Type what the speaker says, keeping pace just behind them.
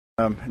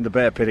In the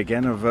Bear Pit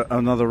again of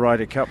another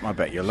Ryder Cup. I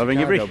bet you're loving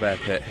it. Chicago Bear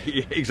Pit.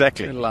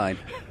 Exactly. Good line.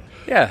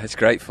 Yeah, it's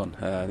great fun.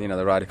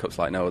 The Ryder Cup's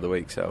like no other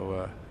week,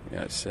 so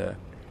it's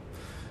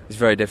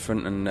very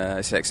different, and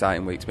it's an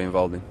exciting week to be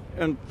involved in.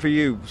 And for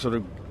you, sort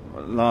of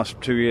last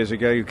 2 years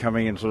ago, you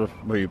coming in sort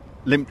of, well, you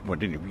limped, well,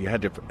 didn't you? You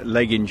had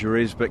leg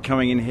injuries, but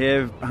coming in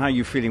here, how are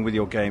you feeling with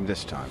your game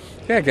this time?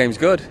 Yeah, game's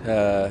good.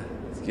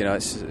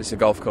 It's a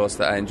golf course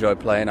that I enjoy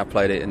playing. I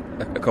played it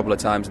a couple of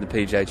times in the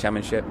PGA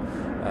Championship.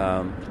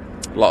 A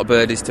lot of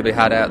birdies to be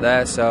had out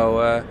there,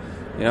 so I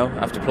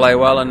have to play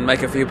well and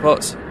make a few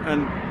putts.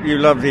 And you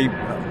love the,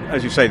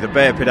 as you say, the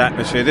Bear Pit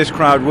atmosphere. This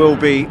crowd will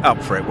be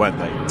up for it, won't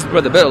they?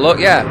 With a bit of luck,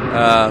 yeah.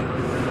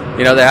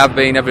 They have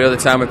been every other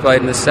time we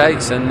played in the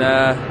States, and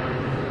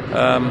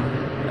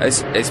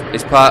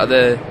it's part of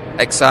the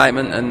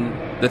excitement and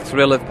the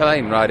thrill of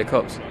playing Ryder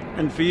Cups.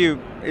 And for you,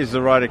 is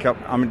the Ryder Cup,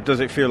 I mean, does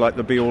it feel like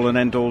the be-all and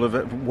end-all of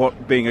it,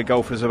 what being a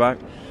golfer is about?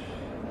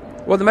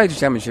 Well, the major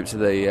championships are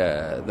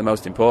the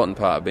most important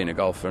part of being a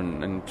golfer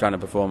and trying to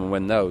perform and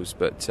win those.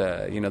 But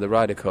the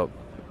Ryder Cup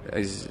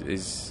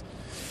is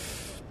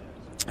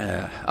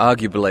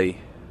arguably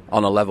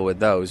on a level with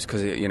those,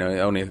 because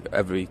only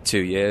every 2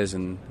 years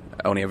and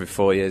only every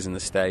 4 years in the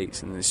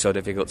States, and it's so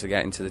difficult to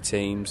get into the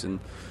teams, and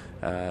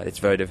it's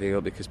very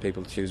difficult because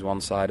people choose one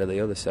side or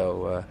the other.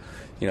 So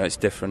it's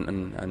different,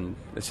 and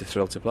it's a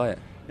thrill to play it.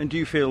 And do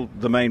you feel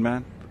the main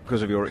man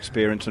because of your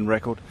experience and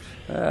record?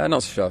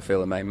 Not so sure I feel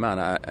the main man.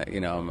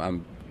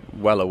 I'm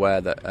well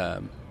aware that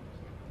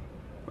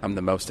I'm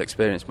the most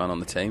experienced man on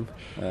the team.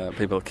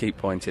 People keep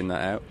pointing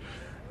that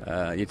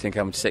out. You'd think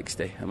I'm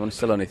 60. I'm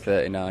still only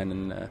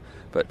 39,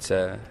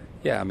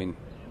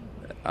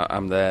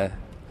 I'm there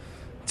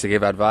to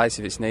give advice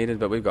if it's needed.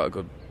 But we've got a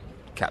good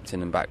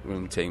captain and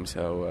backroom team,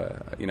 so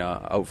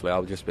hopefully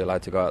I'll just be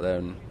allowed to go out there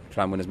and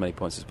try and win as many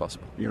points as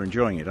possible. You're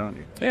enjoying it, aren't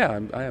you? Yeah,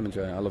 I am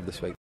enjoying it. I love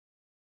this week.